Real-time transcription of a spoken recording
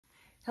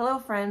Hello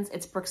friends,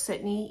 it's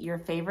Brooke-Sidney, your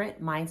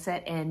favorite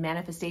mindset and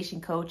manifestation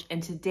coach.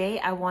 And today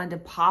I wanted to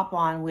pop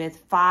on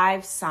with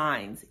 5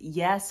 signs.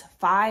 Yes,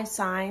 5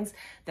 signs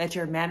that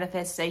your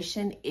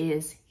manifestation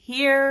is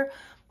here.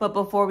 But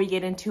before we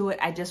get into it,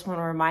 I just want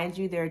to remind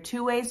you there are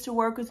 2 ways to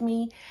work with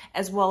me,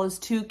 as well as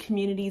 2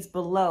 communities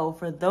below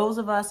for those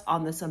of us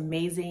on this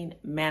amazing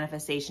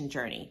manifestation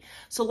journey.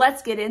 So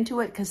let's get into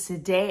it because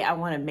today I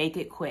want to make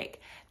it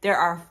quick. There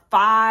are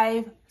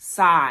 5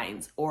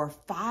 signs or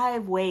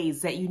 5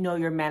 ways that you know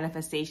your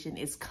manifestation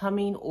is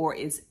coming or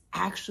is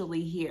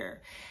actually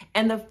here.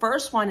 And the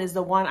first one is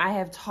the one I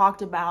have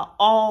talked about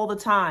all the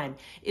time.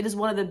 It is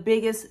one of the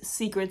biggest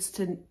secrets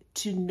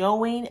to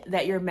knowing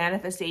that your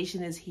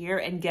manifestation is here.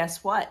 And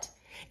guess what?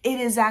 It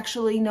is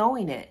actually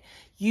knowing it.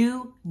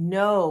 You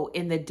know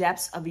in the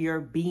depths of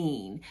your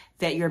being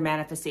that your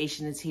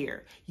manifestation is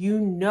here. You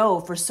know,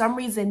 for some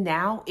reason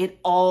now, it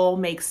all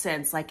makes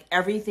sense. Like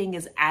everything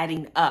is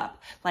adding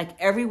up. Like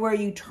everywhere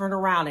you turn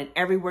around and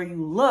everywhere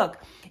you look,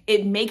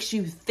 it makes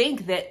you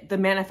think that the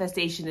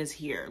manifestation is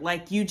here.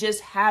 Like you just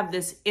have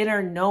this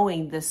inner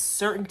knowing, this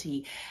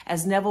certainty.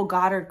 As Neville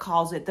Goddard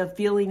calls it, the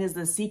feeling is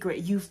the secret.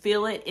 You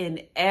feel it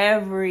in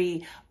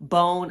every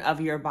bone of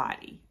your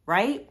body,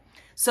 right?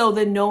 So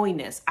the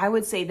knowingness, I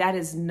would say that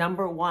is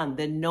number 1,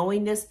 the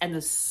knowingness and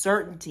the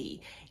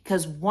certainty.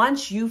 Because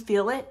once you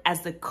feel it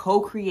as the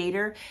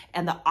co-creator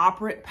and the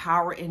operant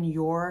power in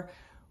your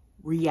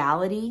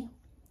reality,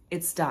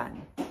 it's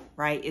done,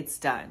 right? It's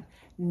done.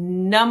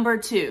 Number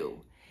 2,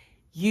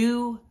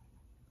 you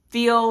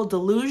feel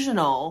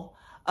delusional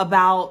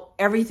about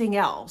everything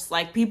else.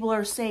 Like people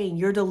are saying,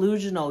 you're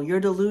delusional, you're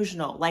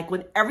delusional. Like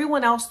when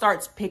everyone else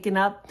starts picking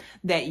up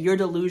that you're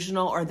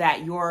delusional or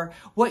that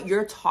what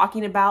you're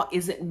talking about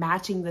isn't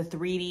matching the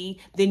 3D,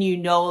 then you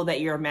know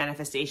that your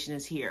manifestation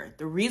is here.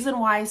 The reason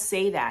why I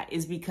say that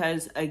is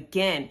because,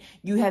 again,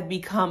 you have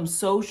become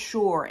so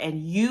sure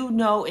and you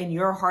know in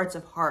your hearts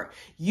of heart,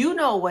 you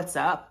know what's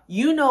up,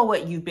 you know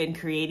what you've been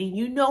creating,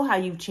 you know how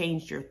you've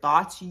changed your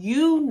thoughts,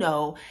 you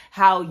know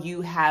how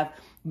you have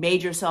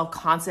made your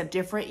self-concept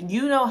different.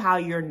 You know how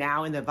you're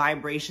now in the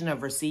vibration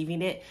of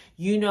receiving it.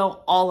 You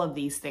know all of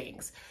these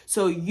things.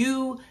 So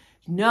you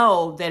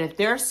know that if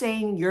they're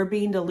saying you're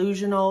being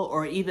delusional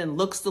or even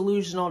looks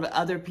delusional to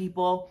other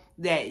people,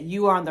 that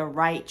you are on the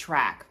right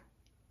track.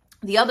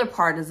 The other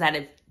part is that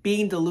if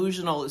being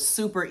delusional is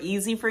super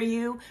easy for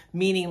you,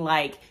 meaning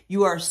like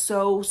you are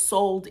so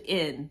sold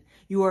in,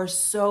 you are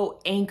so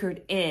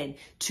anchored in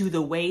to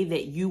the way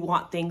that you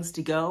want things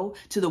to go,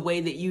 to the way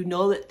that you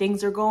know that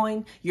things are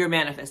going, your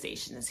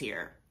manifestation is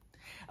here.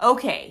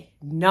 Okay,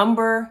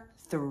 number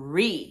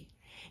 3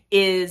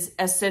 is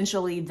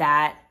essentially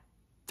that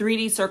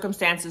 3D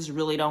circumstances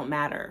really don't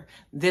matter.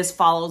 This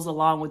follows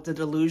along with the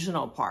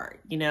delusional part.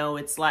 You know,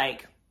 it's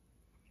like,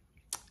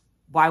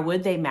 why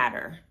would they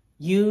matter?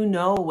 You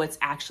know what's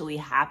actually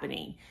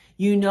happening.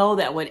 You know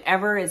that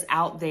whatever is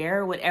out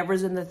there,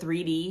 whatever's in the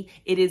 3D,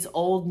 it is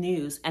old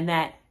news and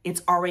that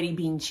it's already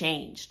being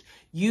changed.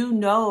 You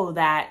know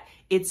that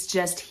it's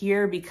just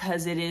here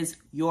because it is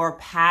your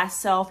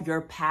past self,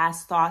 your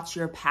past thoughts,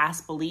 your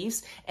past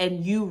beliefs,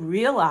 and you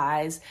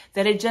realize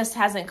that it just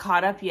hasn't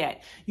caught up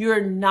yet.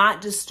 You're not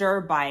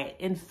disturbed by it.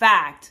 In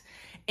fact,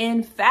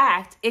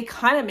 it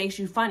kind of makes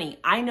you funny.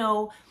 I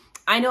know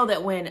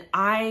that when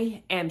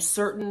I am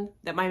certain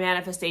that my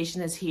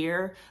manifestation is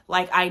here,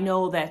 like I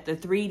know that the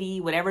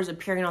 3D, whatever's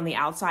appearing on the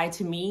outside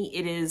to me,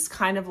 it is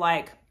kind of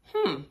like,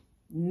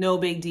 no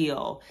big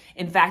deal.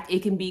 In fact,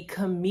 it can be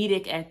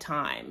comedic at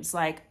times.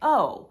 Like,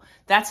 oh,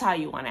 that's how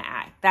you want to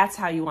act. That's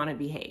how you want to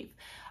behave.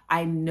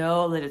 I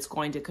know that it's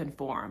going to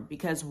conform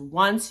because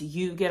once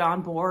you get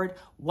on board,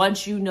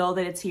 once you know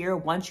that it's here,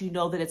 once you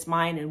know that it's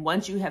mine, and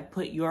once you have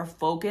put your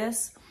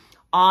focus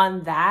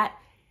on that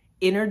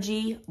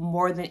energy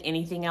more than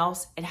anything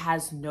else, it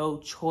has no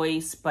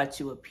choice but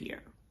to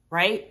appear,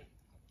 right?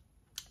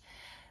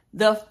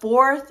 The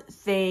 4th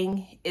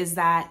thing is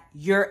that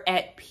you're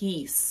at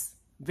peace.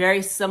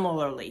 Very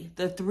similarly,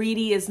 the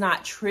 3D is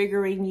not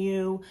triggering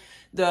you.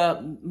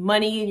 The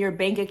money in your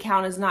bank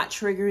account is not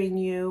triggering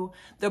you.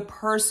 The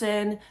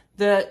person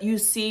you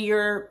see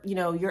your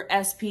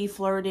SP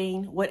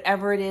flirting,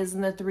 whatever it is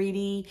in the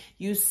 3D,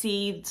 you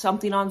see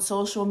something on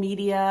social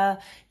media,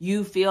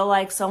 you feel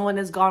like someone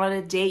has gone on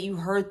a date, you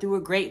heard through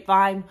a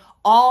grapevine,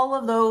 all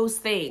of those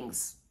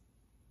things,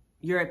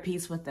 you're at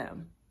peace with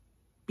them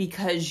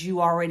because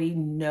you already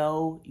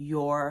know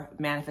your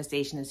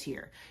manifestation is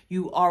here.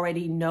 You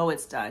already know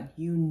it's done.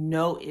 You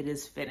know it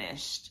is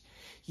finished.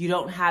 You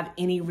don't have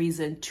any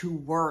reason to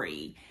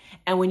worry.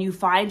 And when you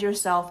find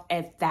yourself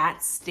at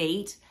that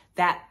state,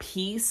 that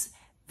peace,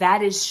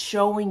 that is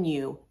showing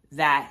you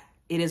that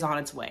it is on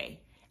its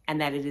way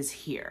and that it is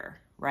here,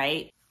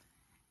 right?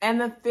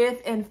 And the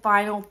 5th and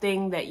final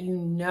thing that you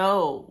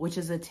know, which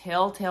is a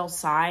telltale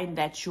sign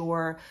that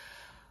your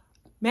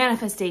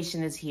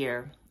manifestation is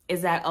here,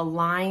 is that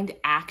aligned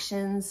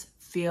actions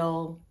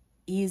feel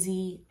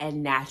easy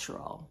and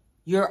natural.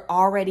 You're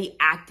already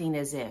acting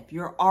as if.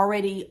 You're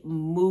already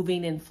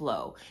moving in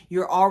flow.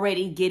 You're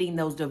already getting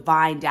those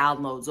divine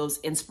downloads, those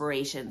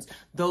inspirations,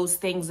 those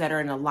things that are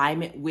in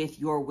alignment with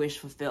your wish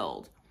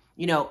fulfilled.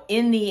 You know,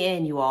 in the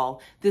end, you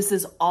all, this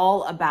is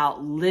all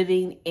about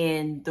living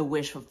in the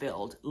wish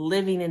fulfilled,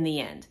 living in the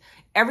end.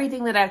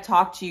 Everything that I've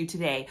talked to you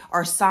today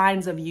are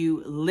signs of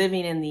you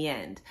living in the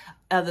end,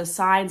 the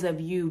signs of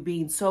you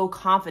being so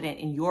confident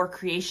in your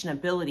creation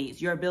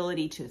abilities, your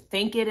ability to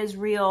think it is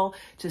real,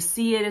 to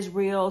see it as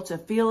real, to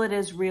feel it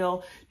as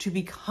real, to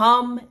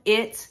become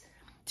it,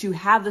 to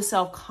have the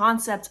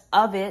self-concept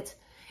of it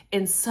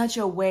in such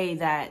a way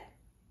that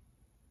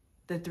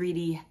the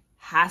 3D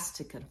has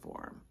to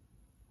conform.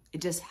 It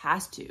just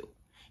has to.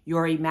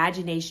 Your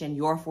imagination,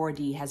 your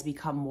 4D has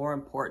become more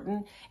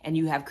important, and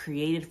you have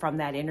created from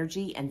that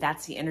energy, and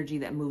that's the energy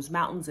that moves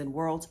mountains and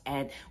worlds.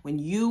 And when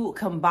you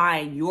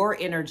combine your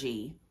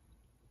energy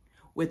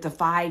with the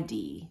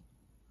 5D,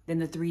 then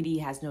the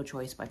 3D has no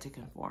choice but to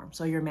conform.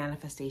 So your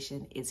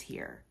manifestation is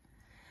here.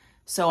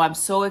 So I'm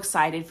so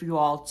excited for you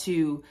all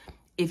to,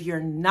 if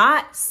you're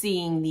not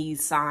seeing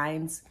these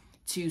signs,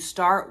 to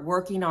start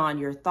working on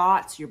your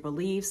thoughts, your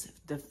beliefs,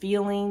 the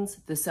feelings,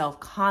 the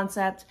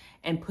self-concept,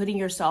 and putting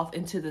yourself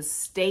into the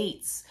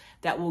states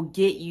that will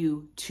get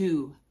you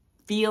to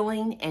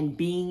feeling and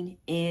being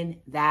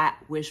in that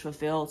wish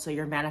fulfilled, so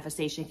your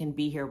manifestation can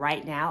be here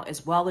right now,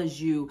 as well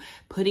as you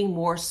putting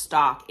more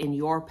stock in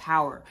your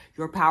power.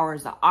 Your power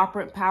is the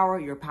operant power.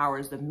 Your power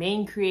is the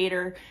main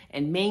creator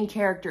and main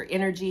character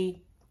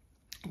energy.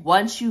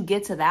 Once you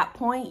get to that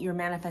point, your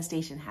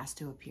manifestation has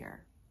to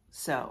appear.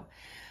 So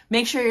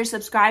make sure you're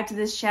subscribed to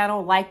this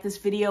channel, like this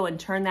video, and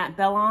turn that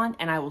bell on,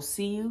 and I will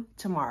see you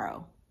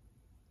tomorrow.